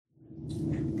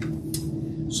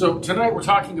So tonight we're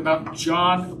talking about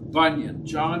John Bunyan.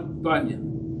 John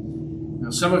Bunyan. Now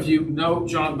some of you know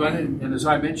John Bunyan, and as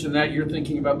I mentioned that, you're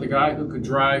thinking about the guy who could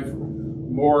drive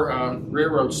more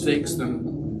railroad stakes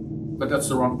but that's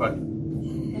the wrong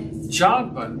Bunyan.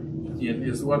 John Bunyan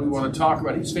is the one we want to talk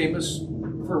about. He's famous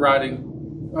for writing,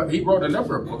 he wrote a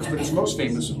number of books, but his most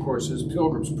famous, of course, is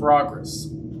Pilgrim's Progress.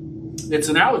 It's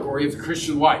an allegory of the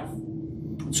Christian life.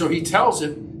 So he tells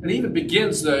it, and he even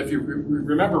begins, if you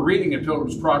remember reading in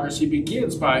Pilgrim's Progress, he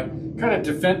begins by kind of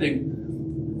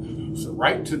defending the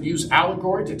right to use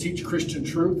allegory to teach Christian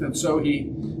truth. And so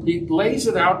he lays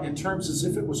it out in terms as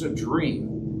if it was a dream.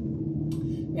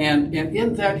 And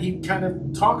in that, he kind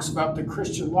of talks about the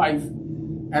Christian life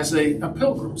as a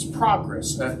pilgrim's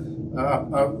progress,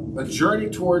 a journey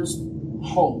towards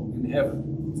home in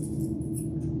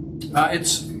heaven.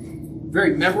 It's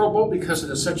very memorable because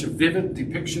it is such a vivid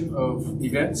depiction of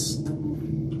events.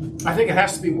 I think it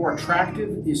has to be more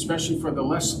attractive, especially for the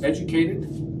less educated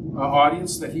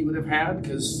audience that he would have had,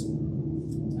 because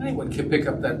anyone can pick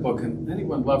up that book, and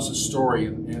anyone loves a story,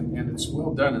 and it's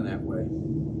well done in that way.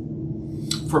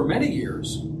 For many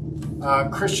years,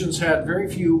 Christians had very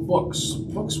few books.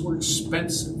 Books were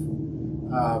expensive.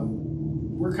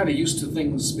 We're kind of used to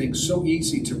things being so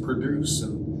easy to produce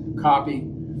and copy.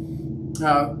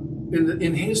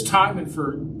 In his time and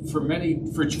for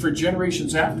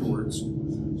generations afterwards,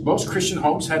 most Christian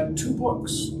homes had two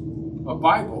books, a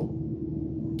Bible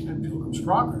and Pilgrim's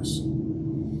Progress.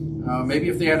 Maybe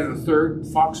if they added a third,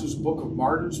 Fox's Book of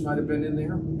Martyrs might have been in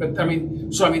there. But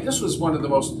this was one of the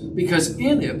most, because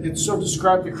in it so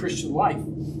described the Christian life.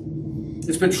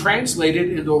 It's been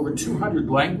translated into over 200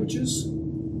 languages.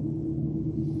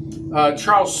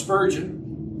 Charles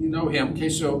Spurgeon, you know him. Okay,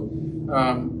 so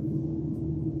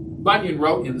Bunyan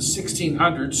wrote in the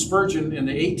 1600s, Spurgeon in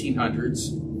the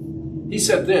 1800s. He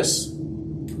said this: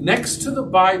 "Next to the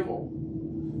Bible,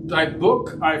 thy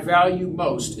book I value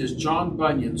most is John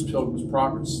Bunyan's Pilgrim's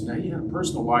Progress." Now, he had a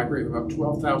personal library of about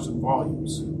 12,000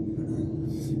 volumes.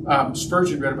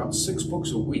 Spurgeon read about 6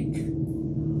 books a week.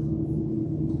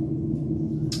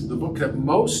 The book that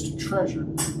most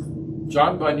treasured,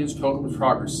 John Bunyan's Pilgrim's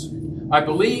Progress. "I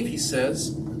believe," he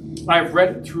says, "I have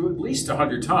read it through at least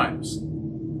 100 times.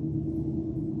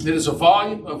 It is a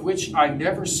volume of which I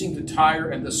never seem to tire,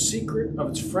 and the secret of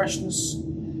its freshness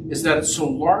is that it's so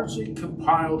largely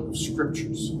compiled of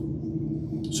scriptures."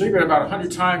 So you read about 100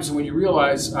 times, and when you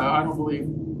realize, I don't believe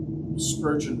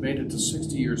Spurgeon made it to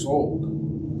 60 years old,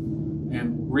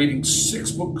 and reading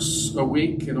 6 books a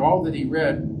week, and all that he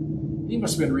read, he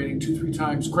must have been reading 2-3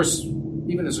 times. Of course,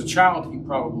 even as a child, he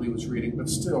probably was reading, but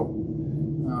still,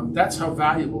 that's how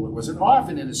valuable it was. And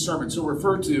often in his sermons, he'll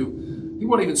refer to, he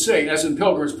won't even say, as in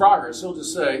Pilgrim's Progress, he'll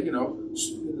just say,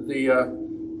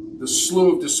 the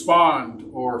Slough of Despond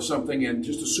or something, and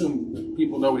just assume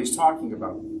people know what he's talking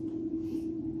about.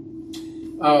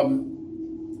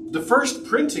 The first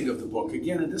printing of the book,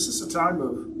 again, and this is a time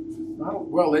of not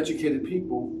well-educated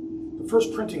people, the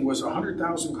first printing was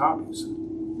 100,000 copies.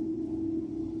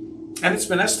 And it's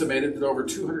been estimated that over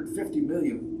 250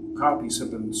 million copies have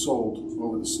been sold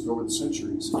over the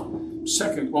centuries,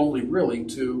 second only really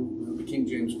to the King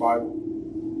James Bible.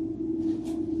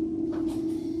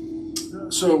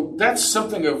 So that's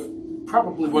something of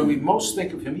probably when we most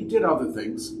think of him. He did other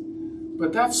things,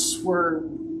 but that's where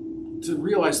to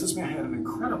realize this man had an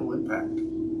incredible impact.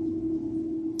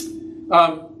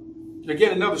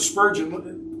 Again, another Spurgeon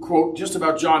quote just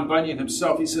about John Bunyan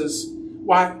himself. He says,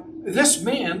 "Why, this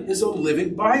man is a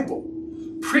living Bible.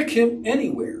 Prick him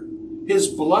anywhere. His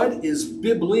blood is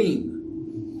bibline.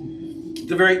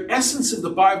 The very essence of the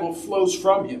Bible flows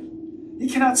from him. He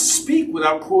cannot speak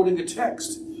without quoting a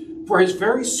text, for his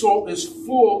very soul is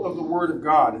full of the Word of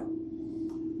God.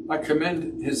 I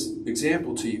commend his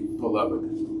example to you, beloved."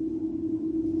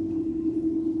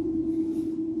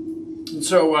 And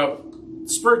so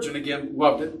Spurgeon, again,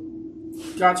 loved it.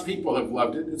 God's people have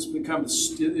loved it. It's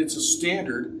a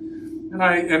standard.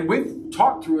 And we've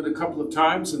talked through it a couple of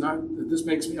times, and I've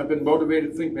been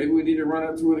motivated to think maybe we need to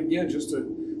run through it again just to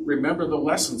remember the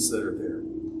lessons that are there.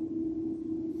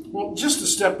 Well, just to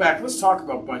step back, let's talk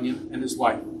about Bunyan and his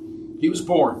life. He was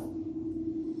born.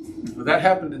 That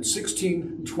happened in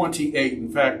 1628. In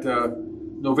fact,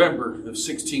 November of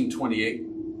 1628.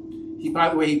 By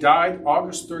the way, he died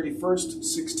August 31st,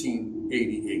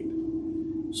 1688.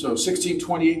 So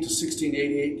 1628 to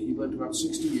 1688, he lived about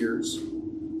 60 years.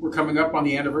 We're coming up on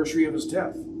the anniversary of his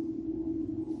death.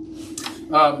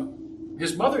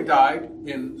 His mother died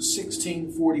in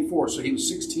 1644, so he was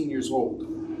 16 years old.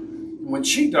 And when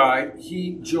she died,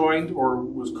 he joined or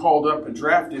was called up and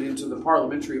drafted into the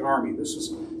parliamentary army.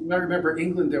 You might remember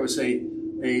England, there was a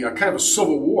a kind of a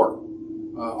civil war.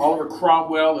 Oliver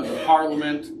Cromwell in the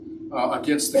Parliament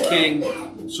against the king.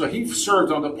 So he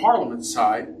served on the Parliament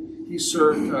side. He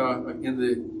served in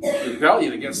the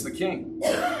rebellion against the king.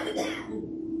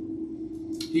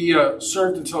 He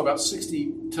served until about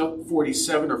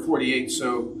 47 or 48,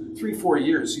 so 3-4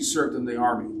 years he served in the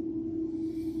army.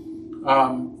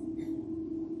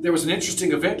 There was an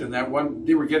interesting event in that one.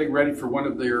 They were getting ready for one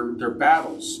of their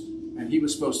battles, and he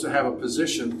was supposed to have a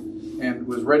position and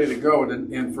was ready to go,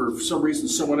 and for some reason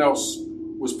someone else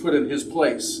was put in his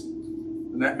place,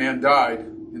 and that man died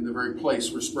in the very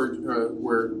place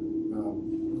where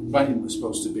Bunyan was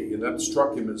supposed to be, and that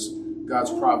struck him as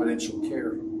God's providential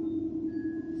care.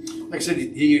 Like I said,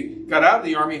 he got out of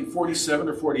the army in 47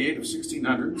 or 48 of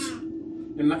 1600s.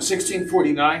 In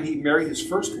 1649, he married his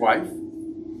first wife.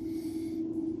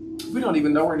 We don't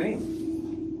even know her name.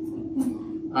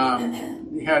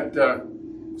 He had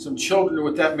some children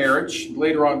with that marriage,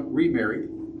 later on remarried.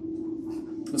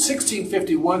 In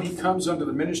 1651, he comes under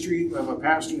the ministry of a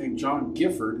pastor named John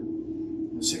Gifford.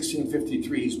 In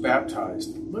 1653, he's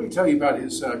baptized. Let me tell you about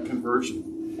his conversion.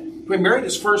 He married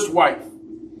his first wife.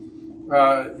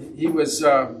 He was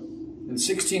in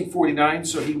 1649,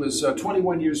 so he was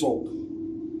 21 years old.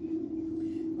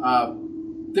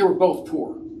 They were both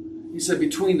poor. He said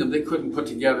between them they couldn't put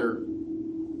together,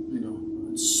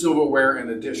 silverware and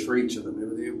a dish for each of them.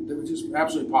 They were just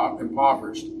absolutely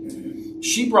impoverished.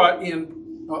 She brought in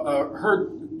her,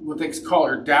 what they call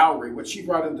her dowry. What she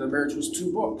brought into the marriage was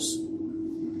 2 books,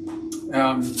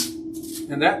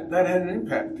 and that had an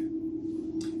impact.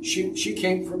 She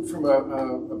came from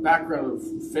a background of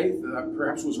faith that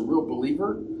perhaps was a real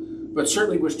believer, but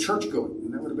certainly was church-going,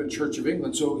 and that would have been Church of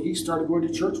England, so he started going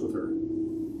to church with her.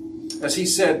 As he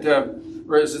said,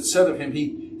 or as it said of him,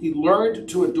 he learned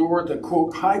to adore the,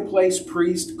 quote, high place,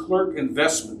 priest, clerk, and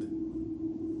vestment.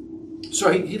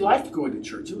 So he liked going to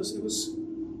church.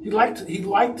 He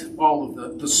liked all of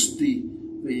the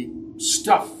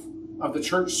stuff of the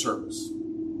church service.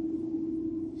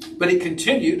 But he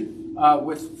continued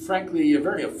with, frankly,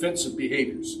 very offensive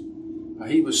behaviors.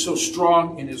 He was so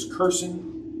strong in his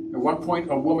cursing. At one point,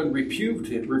 a woman reproved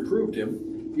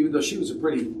him, even though she was a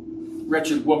pretty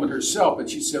wretched woman herself. But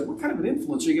she said, "What kind of an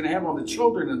influence are you going to have on the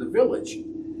children in the village?"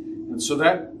 And so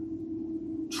that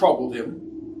troubled him.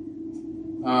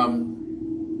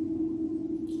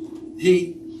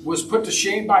 He was put to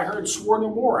shame by her and swore no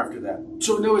more after that.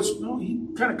 So he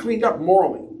kind of cleaned up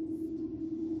morally.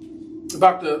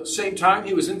 About the same time,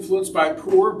 he was influenced by a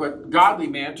poor but godly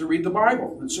man to read the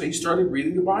Bible. And so he started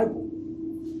reading the Bible.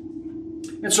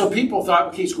 And so people thought,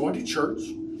 okay, he's going to church.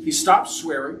 He stopped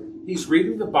swearing. He's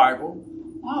reading the Bible.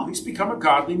 Oh, he's become a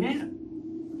godly man.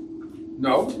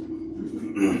 No.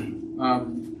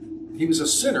 He was a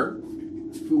sinner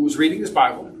who was reading his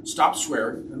Bible, stopped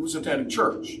swearing, and was attending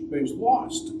church. But he was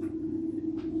lost.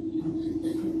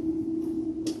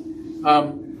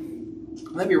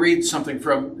 Let me read something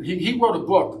from, he wrote a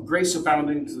book, Grace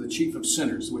Abounding to the Chief of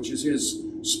Sinners, which is his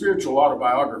spiritual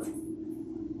autobiography.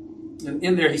 And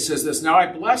in there he says this, "Now I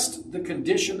blessed the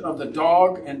condition of the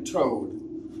dog and toad,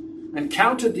 and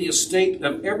counted the estate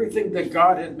of everything that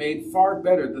God had made far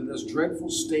better than this dreadful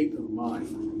state of mine."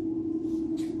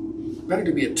 Better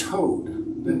to be a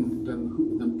toad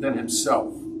than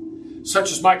himself.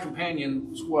 "Such as my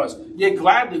companions was. Yea,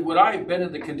 gladly would I have been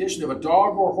in the condition of a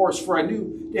dog or horse, for I knew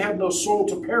they had no soul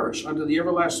to perish under the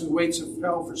everlasting weights of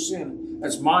hell for sin,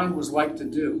 as mine was like to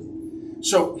do."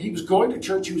 So he was going to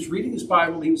church, he was reading his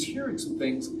Bible, he was hearing some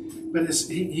things, but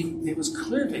it was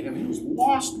clear to him he was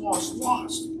lost,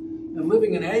 and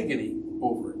living in agony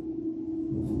over it.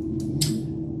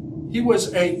 He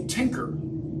was a tinker.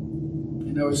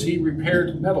 As he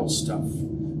repaired metal stuff.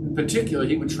 In particular,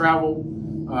 he would travel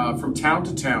from town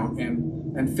to town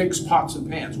and fix pots and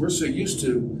pans. We're so used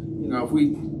to,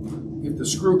 if the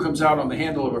screw comes out on the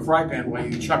handle of a fry pan, well,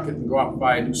 you chuck it and go out and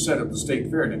buy a new set at the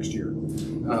state fair next year.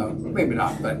 Maybe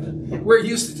not, but we're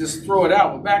used to just throw it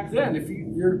out. Well, back then, if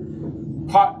your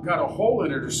pot got a hole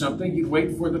in it or something, you'd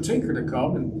wait for the tinker to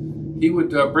come, and he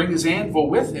would bring his anvil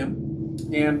with him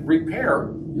and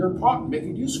repair your pot and make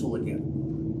it useful again.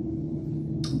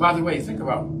 By the way, think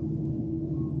about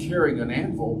carrying an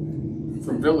anvil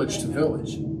from village to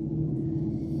village.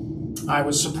 I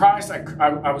was surprised. I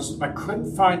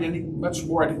couldn't find much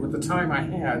more with the time I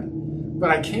had, but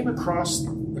I came across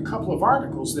a couple of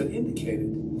articles that indicated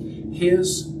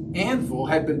his anvil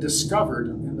had been discovered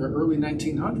in the early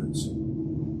 1900s.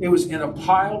 It was in a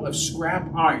pile of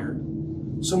scrap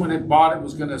iron. Someone had bought it,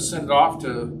 was going to send it off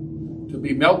to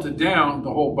be melted down,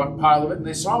 the whole pile of it, and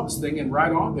they saw this thing, and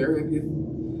right on there,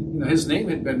 his name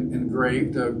had been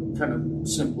engraved, kind of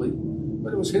simply,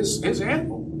 but it was his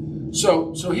animal.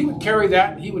 So he would carry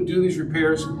that, and he would do these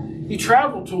repairs. He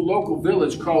traveled to a local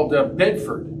village called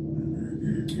Bedford.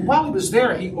 And while he was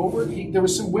there, there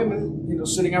was some women,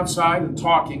 sitting outside and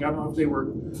talking. I don't know if they were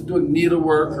doing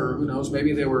needlework or who knows,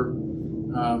 maybe they were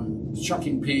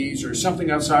shucking peas or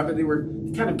something outside, but they were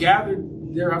kind of gathered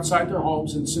there outside their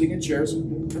homes and sitting in chairs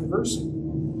and conversing.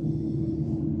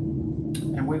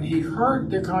 And when he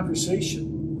heard their conversation,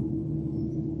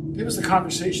 it was the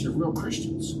conversation of real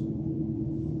Christians.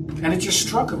 And it just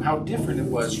struck him how different it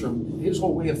was from his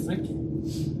whole way of thinking.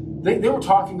 They were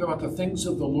talking about the things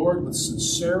of the Lord with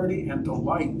sincerity and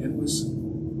delight, and it was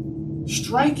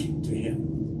striking to him.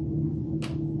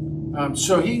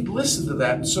 So he listened to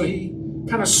that. So he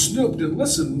kind of snooped and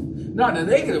listened, not in a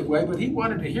negative way, but he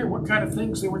wanted to hear what kind of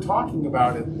things they were talking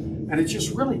about. And it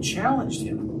just really challenged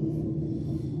him.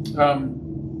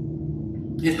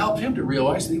 It helped him to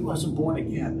realize that he wasn't born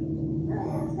again.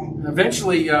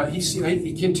 Eventually,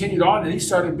 he continued on, and he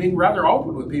started being rather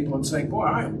open with people and saying, boy,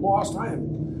 I am lost. I am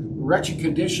in wretched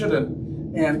condition.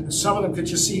 And some of them could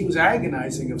just see he was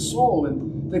agonizing of soul,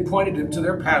 and they pointed him to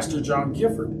their pastor, John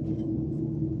Gifford.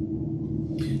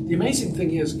 The amazing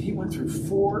thing is, he went through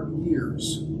 4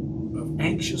 years of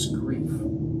anxious grief,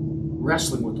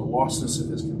 wrestling with the lostness of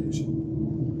his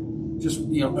condition. Just,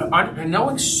 and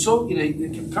knowing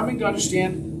coming to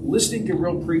understand, listening to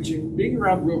real preaching, being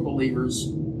around real believers,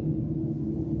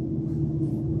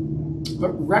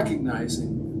 but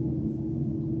recognizing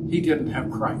he didn't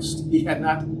have Christ. He had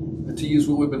not, to use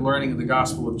what we've been learning in the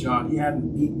Gospel of John, he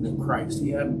hadn't eaten of Christ. He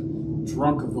hadn't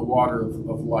drunk of the water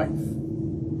of life.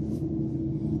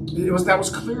 That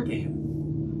was clear to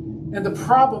him. And the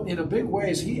problem, in a big way,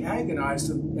 is he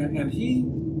agonized and he,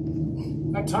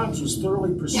 at times, was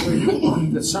thoroughly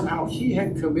persuaded that somehow he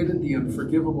had committed the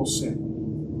unforgivable sin,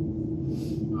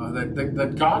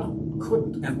 that God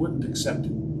couldn't and wouldn't accept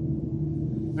it.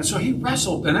 And so he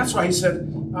wrestled, and that's why he said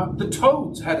the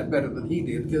toads had it better than he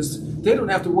did, because they don't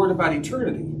have to worry about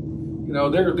eternity. When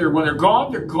they're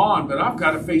gone, but I've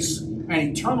got to face an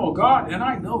eternal God, and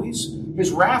I know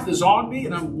His wrath is on me,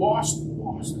 and I'm lost.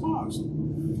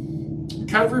 It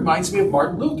kind of reminds me of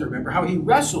Martin Luther. Remember how he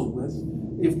wrestled with,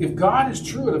 if God is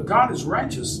true and if God is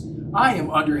righteous, I am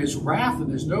under His wrath, and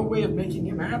there's no way of making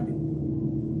Him happy.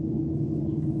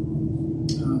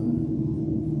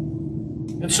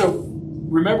 And so,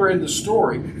 remember in the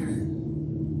story,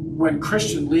 when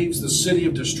Christian leaves the city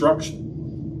of destruction,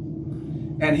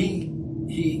 and he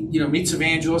meets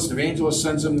Evangelist. Evangelist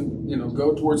sends him,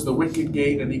 go towards the wicket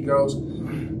gate, and he goes.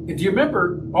 And do you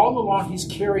remember, all along he's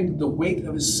carrying the weight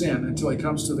of his sin until he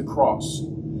comes to the cross.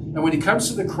 And when he comes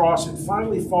to the cross, it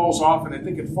finally falls off, and I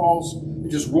think it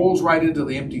just rolls right into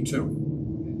the empty tomb.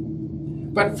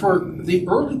 But for the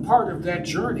early part of that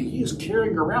journey, he is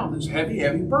carrying around this heavy,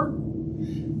 heavy burden.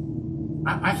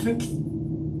 I think,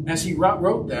 as he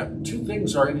wrote that, 2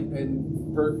 things are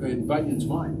in Bunyan's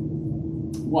mind.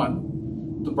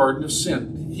 One, the burden of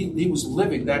sin. He was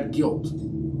living that guilt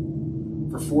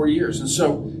for 4 years. And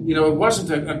so, it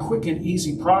wasn't a quick and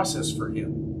easy process for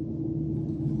him.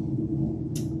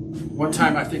 One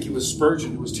time, I think it was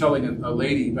Spurgeon who was telling a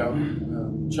lady about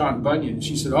John Bunyan.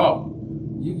 She said, oh,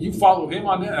 you follow him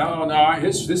on that? Oh, no,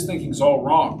 his thinking's all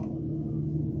wrong.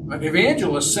 An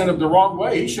evangelist sent him the wrong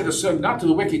way. He should have said, not to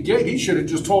the wicket gate. He should have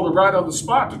just told her right on the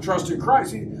spot to trust in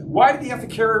Christ. Why did he have to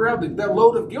carry around that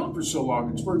load of guilt for so long?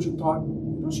 And Spurgeon thought,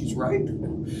 she's right.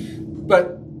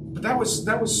 But that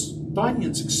was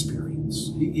Bunyan's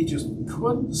experience. He just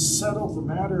couldn't settle the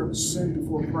matter of sin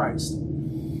before Christ.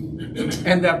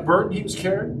 And that burden he was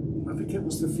carrying, I think it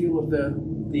was the feel of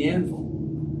the anvil.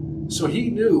 So he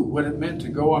knew what it meant to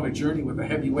go on a journey with a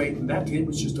heavy weight, and that to him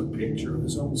was just a picture of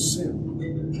his own sin.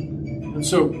 And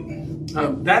so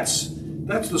that's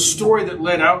the story that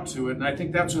led out to it, and I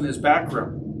think that's in his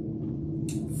background.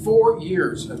 4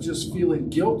 years of just feeling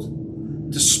guilt,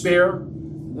 despair,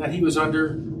 that he was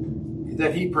under,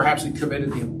 that he perhaps he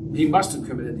must have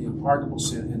committed the unpardonable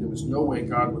sin, and there was no way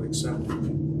God would accept it.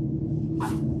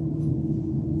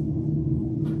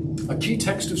 A key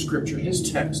text of Scripture,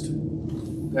 his text,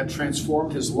 that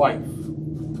transformed his life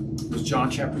was John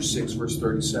chapter 6, verse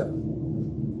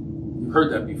 37. You've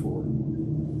heard that before.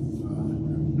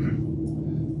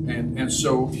 And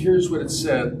so here's what it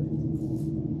said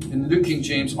in the New King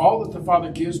James: all that the Father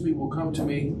gives me will come to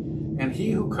me, and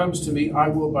he who comes to me I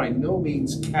will by no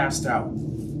means cast out.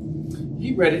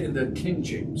 He read it in the King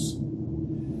James.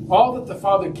 All that the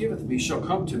Father giveth me shall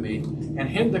come to me, and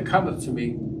him that cometh to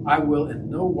me I will in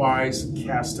no wise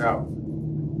cast out.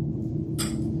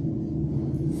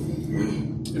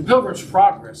 In Pilgrim's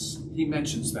Progress, he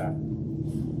mentions that.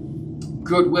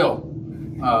 Goodwill.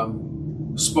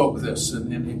 spoke this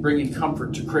and bringing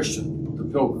comfort to Christian, the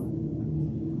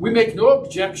pilgrim. We make no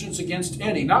objections against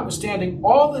any, notwithstanding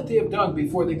all that they have done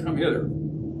before they come hither.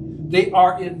 They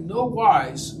are in no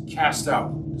wise cast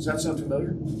out. Does that sound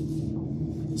familiar?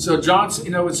 So John,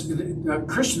 it's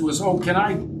Christian was, can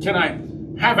I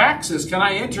have access? Can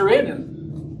I enter in?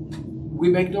 And we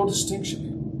make no distinction.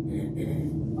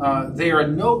 They are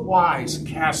in no wise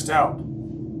cast out.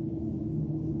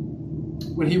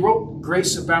 When he wrote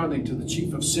Grace Abounding to the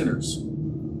chief of sinners,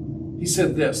 he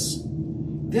said this: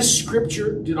 "This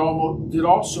scripture did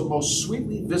also most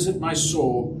sweetly visit my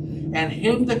soul, and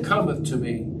him that cometh to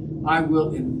me I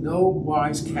will in no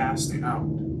wise cast out."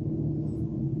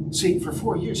 See, for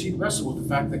 4 years he'd wrestled with the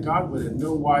fact that God would in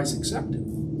no wise accept him.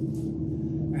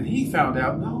 And he found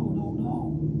out, no.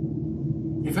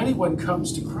 If anyone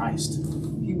comes to Christ,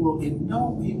 he will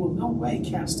no way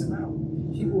cast him out.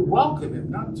 He will welcome him,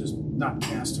 not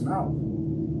cast him out.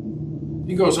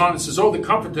 He goes on and says, "Oh, the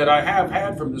comfort that I have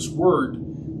had from this word,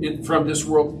 from this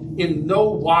world, in no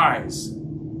wise,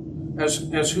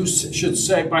 as who should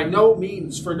say, by no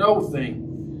means, for no thing,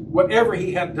 whatever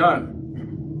he had done."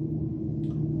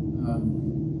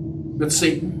 But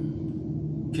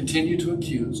Satan continued to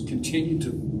accuse, continued to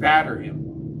batter him.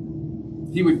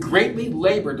 He would greatly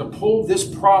labor to pull this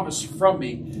promise from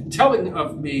me, telling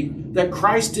of me that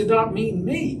Christ did not mean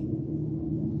me.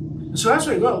 And so that's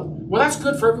where you go, well, that's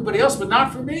good for everybody else, but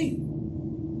not for me.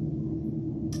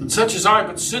 And such as I,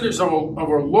 but sinners of a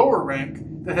lower rank,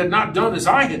 that had not done as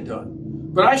I had done.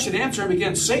 But I should answer him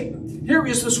against Satan. Here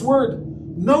is this word,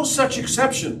 no such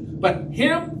exception, but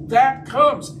him that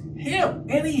comes, him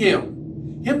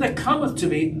that cometh to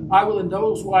me, I will in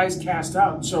no wise cast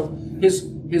out. And so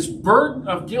his burden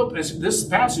of guilt, as this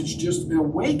passage just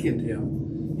awakened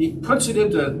him, he puts it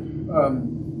into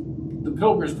the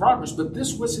Pilgrim's Progress, but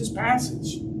this was his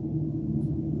passage.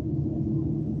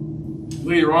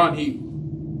 Later on, he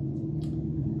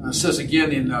says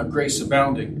again in Grace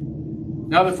Abounding,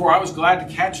 "Now therefore I was glad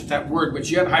to catch at that word,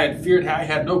 which yet I had feared I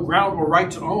had no ground or right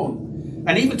to own,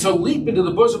 and even to leap into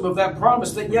the bosom of that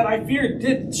promise that yet I feared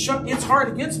did shut its heart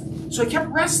against me." So he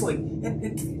kept wrestling.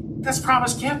 This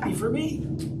promise can't be for me.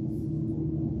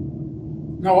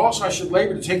 "Now also I should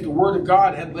labor to take the word of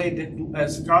God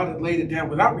as God had laid it down,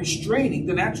 without restraining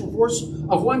the natural force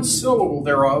of one syllable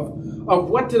thereof. Of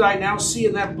what did I now see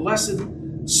in that blessed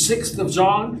 6th of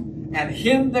John? And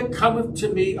him that cometh to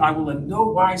me I will in no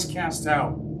wise cast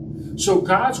out." So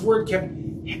God's word kept,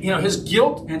 his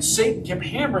guilt, and Satan kept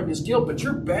hammering his guilt. But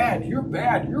you're bad, you're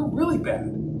really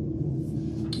bad.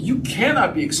 You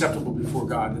cannot be acceptable before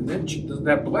God. And then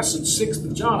that blessed 6th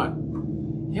of John,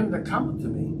 him that cometh to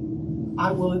me,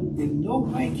 I will in no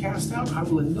way cast out. I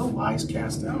will in no wise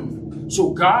cast out.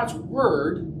 So God's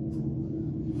word,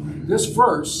 this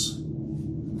verse,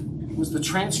 was the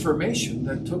transformation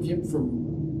that took him from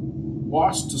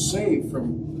lost to saved,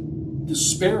 from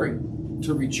despairing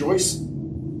to rejoicing.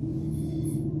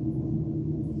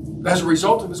 As a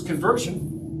result of his conversion,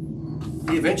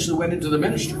 he eventually went into the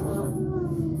ministry.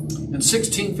 In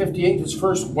 1658, his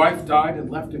first wife died and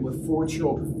left him with 4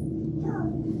 children.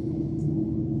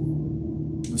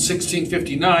 In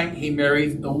 1659, he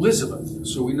married Elizabeth,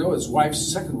 so we know his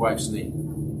second wife's name.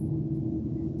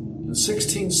 In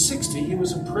 1660, he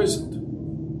was imprisoned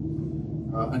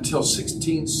until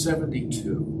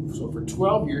 1672. So for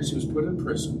 12 years, he was put in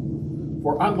prison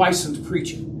for unlicensed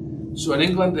preaching. So in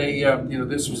England,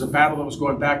 this was a battle that was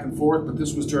going back and forth, but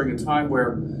this was during a time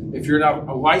where if you're not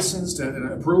licensed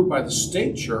and approved by the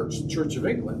state church, the Church of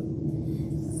England,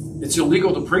 it's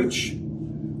illegal to preach.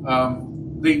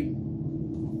 They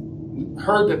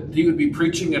heard that he would be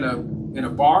preaching in a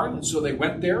barn, and so they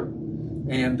went there,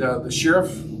 and the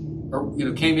sheriff,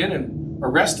 came in and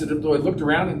arrested him. Though he looked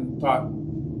around and thought,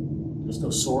 "There's no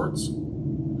swords,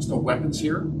 there's no weapons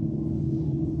here."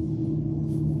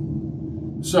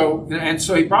 So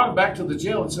he brought him back to the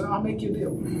jail and said, "I'll make you a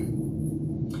deal.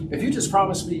 If you just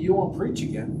promise me you won't preach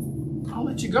again, I'll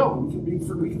let you go.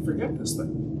 We can forget this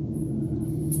thing."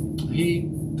 He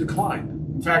declined.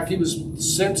 In fact, he was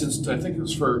sentenced, I think it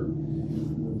was for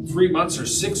 3 months or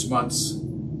 6 months,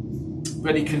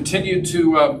 but he continued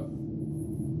to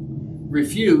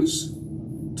refuse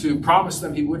to promise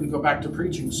them he wouldn't go back to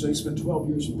preaching, so he spent 12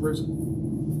 years in prison.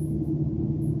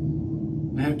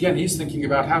 And again, he's thinking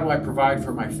about, how do I provide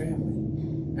for my family?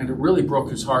 And it really broke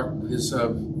his heart.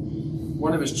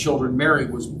 One of his children, Mary,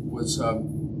 was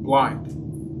blind,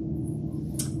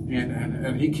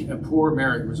 and poor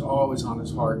Mary was always on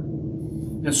his heart.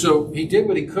 And so he did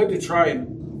what he could to try and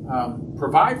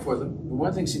provide for them. And one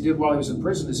of the things he did while he was in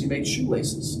prison is he made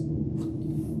shoelaces.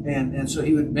 And so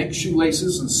he would make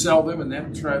shoelaces and sell them and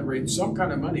then try to raise some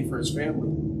kind of money for his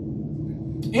family.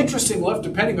 Interesting enough,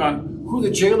 depending on who the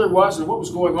jailer was and what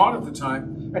was going on at the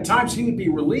time, at times he would be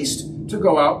released to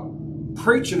go out,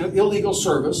 preach an illegal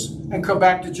service, and come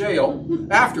back to jail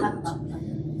afterwards.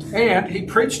 And he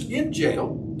preached in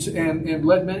jail and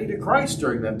led many to Christ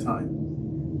during that time.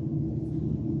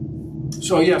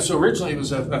 So originally it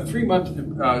was a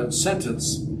 3-month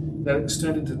sentence that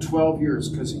extended to 12 years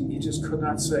because he just could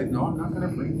not say, no, I'm not going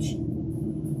to preach.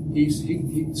 He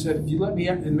said, if you let me,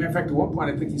 in matter of fact, at one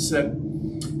point I think he said,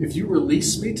 if you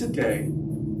release me today,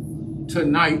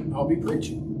 tonight I'll be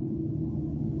preaching.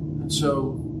 And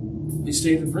so he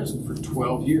stayed in prison for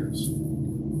 12 years.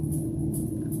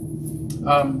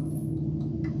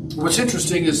 What's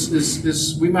interesting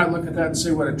is we might look at that and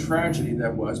say what a tragedy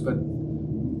that was, but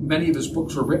many of his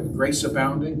books were written. Grace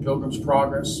Abounding, Pilgrim's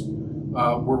Progress,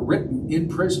 were written in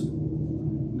prison.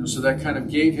 So that kind of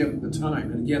gave him the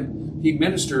time. And again, he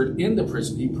ministered in the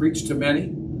prison. He preached to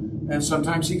many, and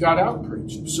sometimes he got out and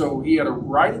preached. So he had a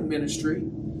writing ministry,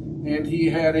 and he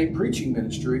had a preaching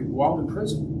ministry while in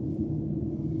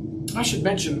prison. I should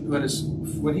mention when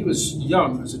he was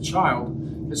young, as a child,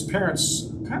 his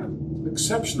parents kind of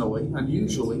exceptionally,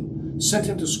 unusually, sent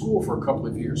him to school for a couple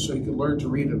of years so he could learn to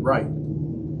read and write.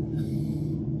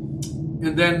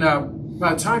 And then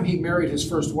by the time he married his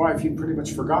first wife, he'd pretty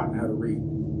much forgotten how to read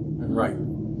and write.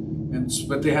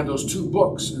 But they had those 2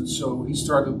 books, and so he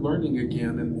started learning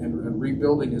again and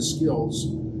rebuilding his skills.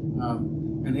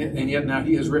 And yet now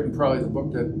he has written probably the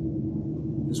book that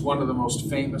is one of the most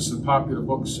famous and popular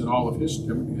books in all of history,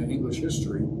 in English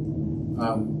history,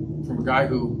 from a guy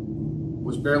who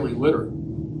was barely literate.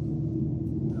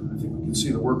 I think we can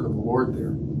see the work of the Lord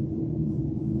there.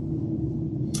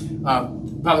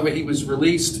 By the way, he was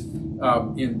released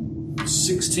in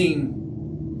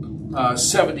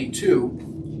 1672.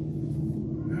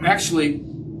 Actually,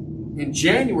 in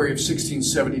January of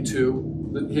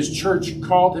 1672, his church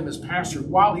called him as pastor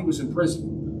while he was in prison.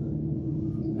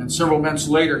 And several months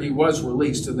later, he was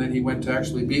released, and then he went to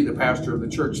actually be the pastor of the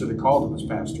church that had called him as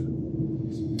pastor.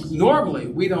 Normally,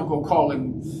 we don't go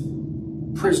calling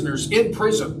prisoners in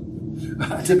prison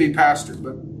to be pastor,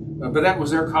 but that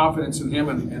was their confidence in him,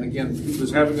 and again, he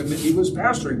was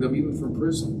pastoring them even from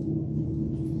prison.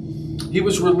 He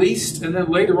was released, and then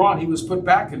later on, he was put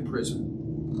back in prison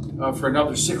for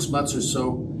another 6 months or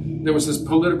so. There was this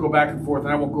political back and forth,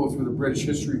 and I won't go through the British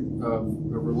history of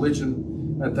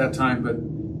religion at that time, but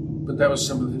that was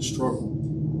some of his struggle.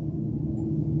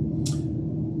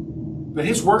 But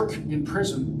his work in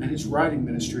prison and his writing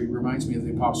ministry reminds me of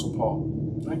the Apostle Paul.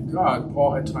 Thank God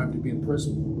Paul had time to be in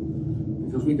prison,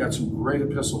 because we got some great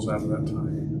epistles out of that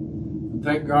time. And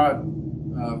thank God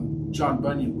John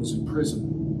Bunyan was in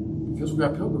prison, because we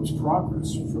got Pilgrim's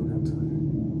Progress from that time.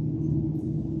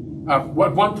 At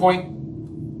one point,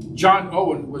 John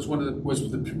Owen was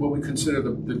what we consider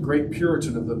the great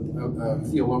Puritan of the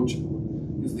theologian.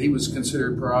 He was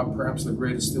considered perhaps the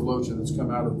greatest theologian that's come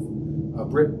out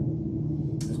of Britain.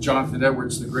 Jonathan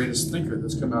Edwards, the greatest thinker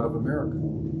that's come out of America.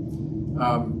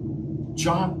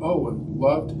 John Owen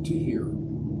loved to hear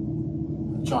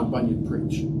John Bunyan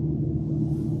preach.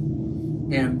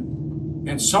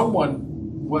 And someone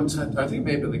once, I think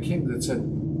maybe the king, that said,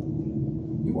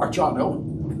 "You are John Owen.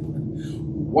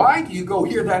 Why do you go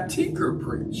hear that tinker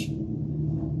preach?"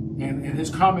 And his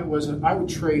comment was that I would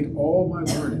trade all my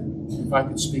learning if I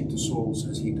could speak to souls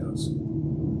as he does.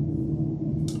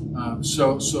 I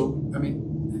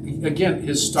mean, again,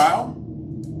 his style,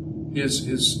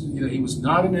 he was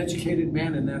not an educated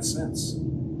man in that sense,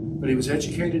 but he was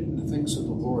educated in the things of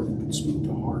the Lord and could speak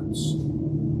to hearts.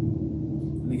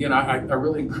 And again, I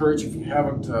really encourage, if you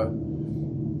haven't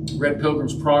read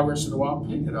Pilgrim's Progress in a while,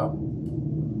 pick it up.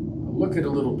 Look at it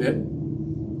a little bit.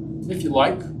 If you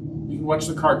like, you can watch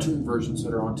the cartoon versions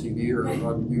that are on TV or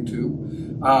on YouTube.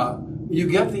 You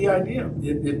get the idea.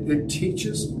 It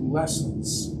teaches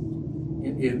lessons.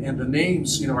 And the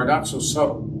names, are not so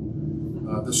subtle.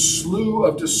 The Slough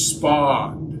of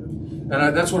Despond. And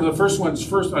that's one of the first ones.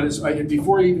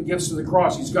 Before he even gets to the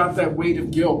cross, he's got that weight of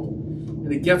guilt.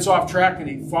 And he gets off track and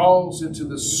he falls into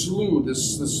the slough,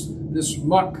 this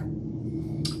muck.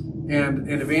 And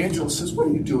Evangelist says, "What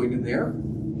are you doing in there?"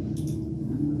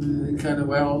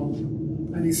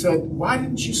 And he said, "Why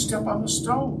didn't you step on the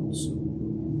stones?"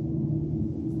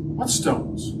 "What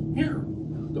stones?" "Here,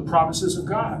 the promises of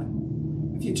God.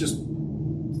 If you just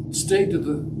stayed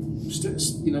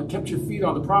kept your feet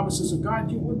on the promises of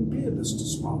God, you wouldn't be in this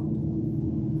despond."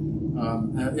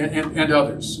 And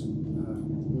others.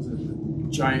 Was it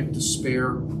Giant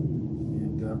Despair?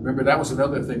 And remember, that was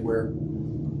another thing where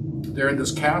they're in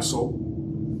this castle,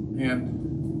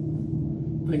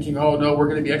 and thinking, oh no, we're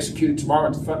going to be executed tomorrow.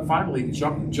 And finally,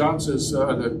 John says,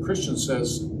 the Christian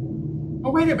says,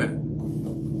 oh, wait a minute.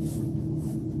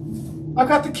 I've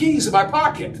got the keys in my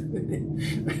pocket.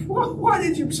 Why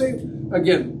did you say?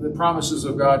 Again, the promises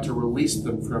of God to release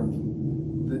them from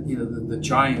the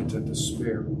giant of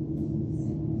despair.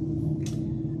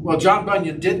 Well, John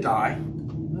Bunyan did die.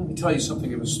 Let me tell you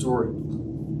something of his story.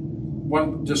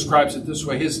 One describes it this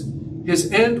way.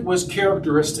 His end was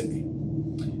characteristic.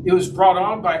 It was brought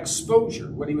on by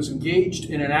exposure when he was engaged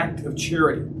in an act of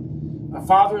charity. A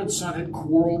father and son had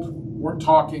quarreled, weren't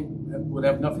talking, would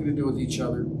have nothing to do with each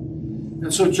other.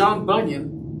 And so John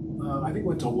Bunyan, I think,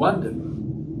 went to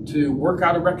London to work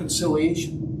out a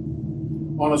reconciliation.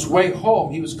 On his way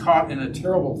home, he was caught in a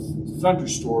terrible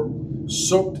thunderstorm,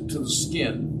 soaked to the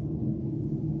skin,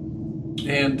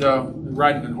 and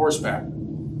riding on horseback.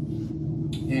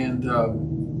 And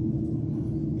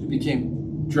he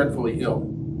became dreadfully ill.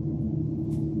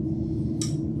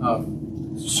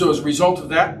 So as a result of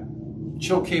that,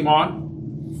 chill came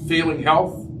on, failing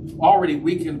health, already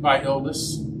weakened by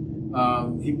illness.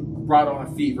 He brought on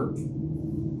a fever.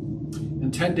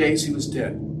 In 10 days, he was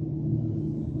dead.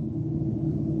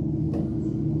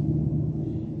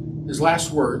 His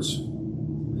last words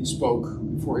he spoke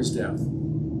before his death: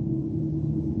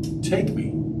 "Take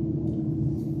me,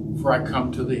 for I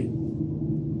come to thee."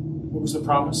 What was the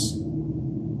promise?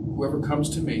 Whoever comes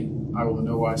to me, I will in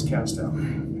no wise cast out.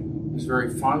 His very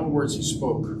final words he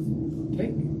spoke: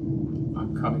 "Take me,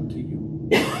 I'm coming to you."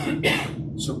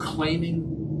 So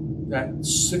claiming that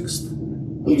 6th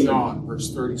of John,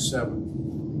 verse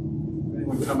 37,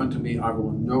 anyone come unto me, I will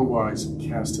in no wise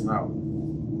cast him out.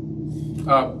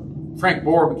 Frank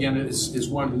Borum, again, is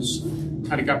one who's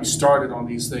kind of got me started on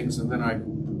these things, and then I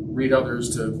read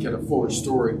others to get a fuller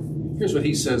story. Here's what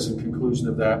he says in conclusion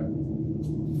of that.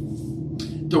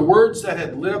 The words that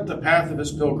had lit up the path of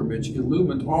his pilgrimage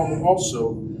illumined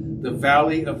also the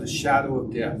valley of the shadow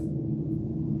of death.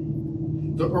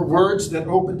 The words that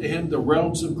opened to him the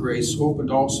realms of grace opened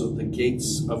also the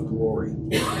gates of glory.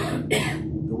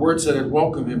 The words that had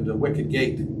welcomed him to the wicket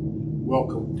gate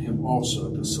welcomed him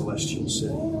also to celestial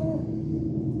city.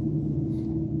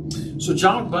 So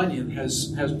John Bunyan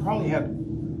has probably had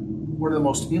one of the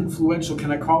most influential,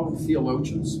 can I call them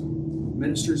theologians,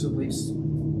 ministers at least,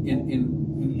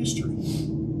 in history.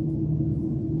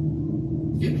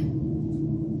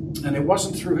 And it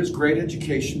wasn't through his great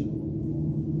education.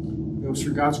 It was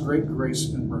through God's great grace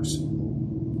and mercy.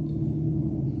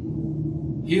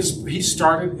 He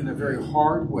started in a very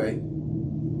hard way.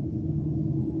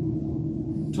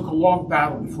 Took a long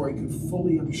battle before he could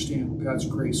fully understand what God's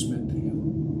grace meant to him.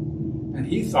 And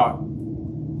he thought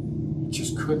it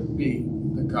just couldn't be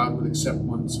that God would accept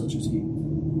one such as he.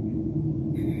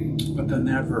 But then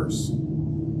that verse: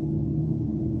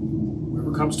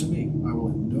 "Whoever comes to me, I will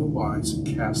in no wise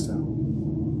cast out."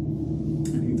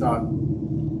 And he thought,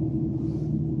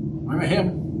 I'm a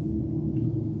him.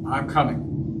 I'm coming.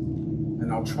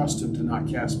 And I'll trust him to not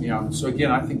cast me out. So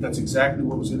again, I think that's exactly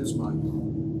what was in his mind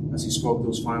as he spoke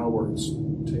those final words.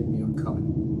 Take me, I'm coming.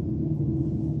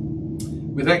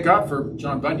 We thank God for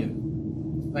John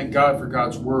Bunyan. Thank God for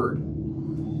God's word.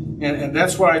 And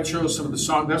that's why I chose some of the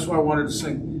songs. That's why I wanted to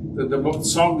sing the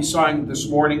song we sang this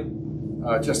morning,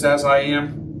 Just As I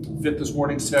Am, fit this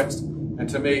morning's text. And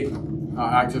to me,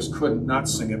 I just couldn't not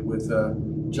sing it with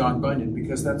John Bunyan,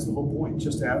 because that's the whole point.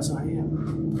 Just as I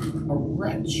am. A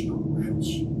wretch,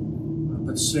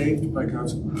 but saved by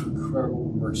God's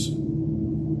incredible mercy.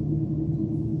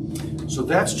 So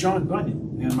that's John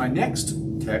Bunyan. And my next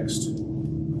text,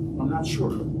 I'm not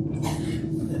sure.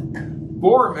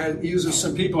 Borum uses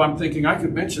some people. I'm thinking I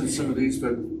could mention some of these,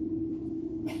 but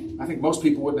I think most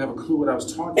people wouldn't have a clue what I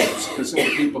was talking about, because some of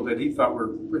the people that he thought were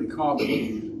pretty common.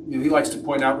 You know, he likes to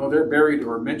point out, well, they're buried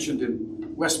or mentioned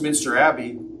in Westminster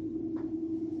Abbey,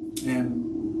 and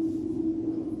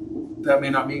that may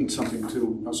not mean something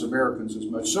to us Americans as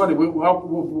much. So anyway,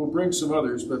 we'll bring some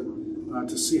others, but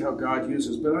to see how God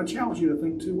uses. But I challenge you to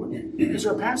think too, is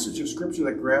there a passage of Scripture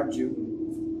that grabbed you?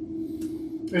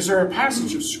 Is there a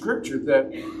passage of Scripture that,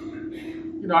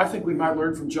 I think we might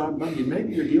learn from John Bunyan?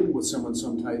 Maybe you're dealing with someone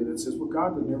sometime that says, well,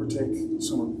 God would never take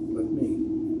someone like me.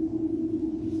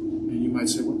 And you might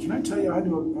say, well, can I tell you, I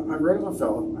heard of a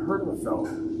fellow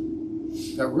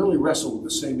that really wrestled with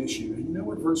the same issue. And you know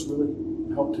what verse really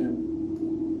helped him?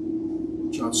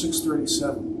 John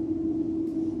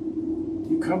 6:37.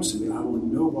 He comes to me, I will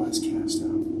in no wise cast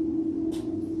out.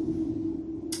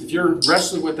 If you're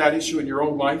wrestling with that issue in your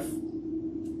own life,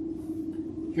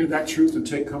 hear that truth and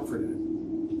take comfort in it.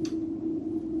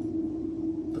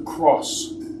 The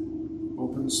cross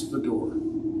opens the door.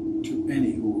 to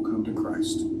any who will come to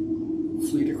Christ,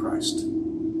 flee to Christ,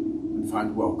 and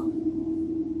find welcome.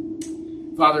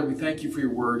 Father, we thank you for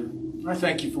your word. I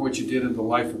thank you for what you did in the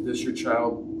life of this, your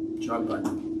child, John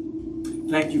Bunyan.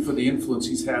 Thank you for the influence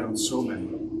he's had on so many.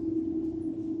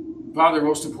 Father,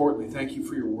 most importantly, thank you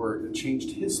for your word that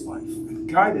changed his life and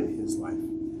guided his life.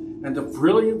 And the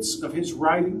brilliance of his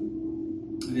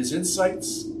writing and his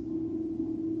insights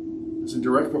is in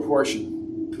direct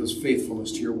proportion to his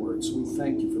faithfulness to your word. So we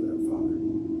thank you for that, Father.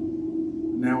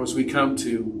 Now, as we come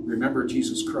to remember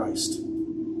Jesus Christ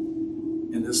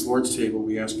in this Lord's table,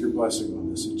 we ask your blessing on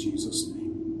this in Jesus' name.